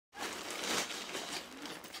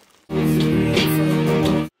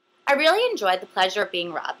really enjoyed The Pleasure of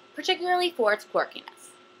Being Robbed, particularly for its quirkiness.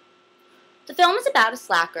 The film is about a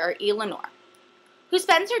slacker, E. Lenore, who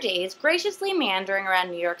spends her days graciously meandering around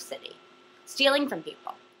New York City, stealing from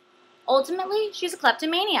people. Ultimately, she's a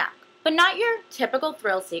kleptomaniac, but not your typical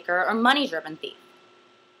thrill-seeker or money-driven thief.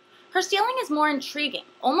 Her stealing is more intriguing,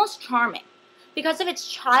 almost charming, because of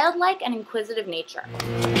its childlike and inquisitive nature.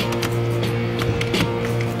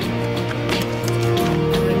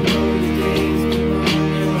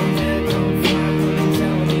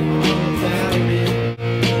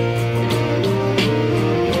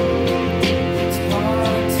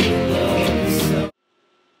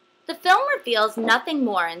 The film reveals nothing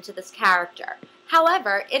more into this character.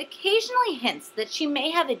 However, it occasionally hints that she may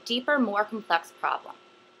have a deeper, more complex problem.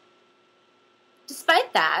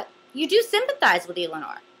 Despite that, you do sympathize with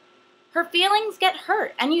Eleanor. Her feelings get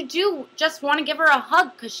hurt, and you do just want to give her a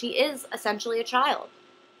hug because she is essentially a child.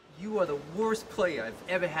 You are the worst player I've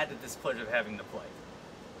ever had the displeasure of having to play.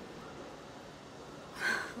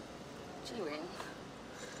 Gee, Wayne.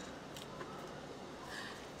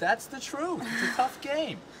 That's the truth. It's a tough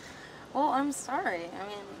game. Well, I'm sorry. I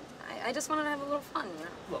mean, I just wanted to have a little fun, you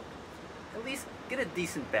know? Look, at least get a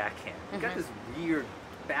decent backhand. You got this weird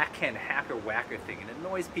backhand hacker-whacker thing, and it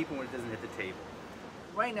annoys people when it doesn't hit the table.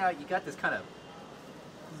 Right now, you got this kind of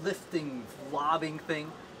lifting, lobbing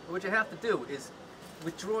thing. And what you have to do is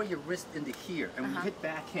withdraw your wrist into here, and when you hit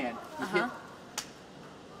backhand, you hit...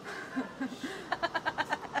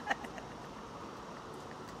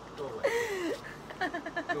 Go away.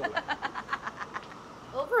 Go away.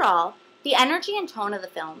 Overall, the energy and tone of the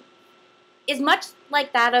film is much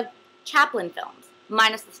like that of Chaplin films,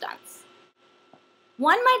 minus the stunts.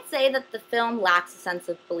 One might say that the film lacks a sense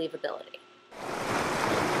of believability.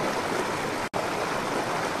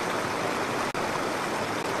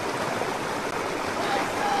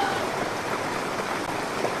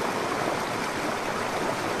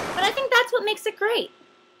 But I think that's what makes it great.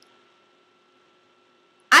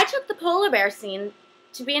 I took the polar bear scene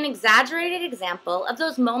to be an exaggerated example of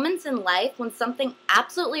those moments in life when something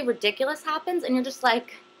absolutely ridiculous happens and you're just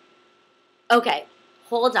like, okay,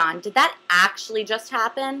 hold on, did that actually just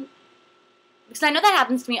happen? Because I know that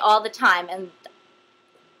happens to me all the time, and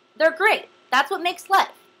they're great. That's what makes life.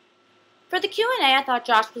 For the Q&A, I thought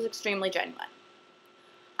Josh was extremely genuine.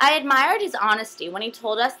 I admired his honesty when he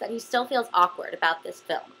told us that he still feels awkward about this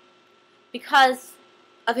film because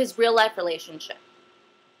of his real-life relationship.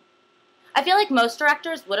 I feel like most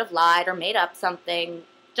directors would have lied or made up something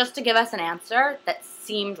just to give us an answer that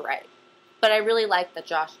seemed right. But I really like that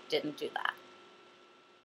Josh didn't do that.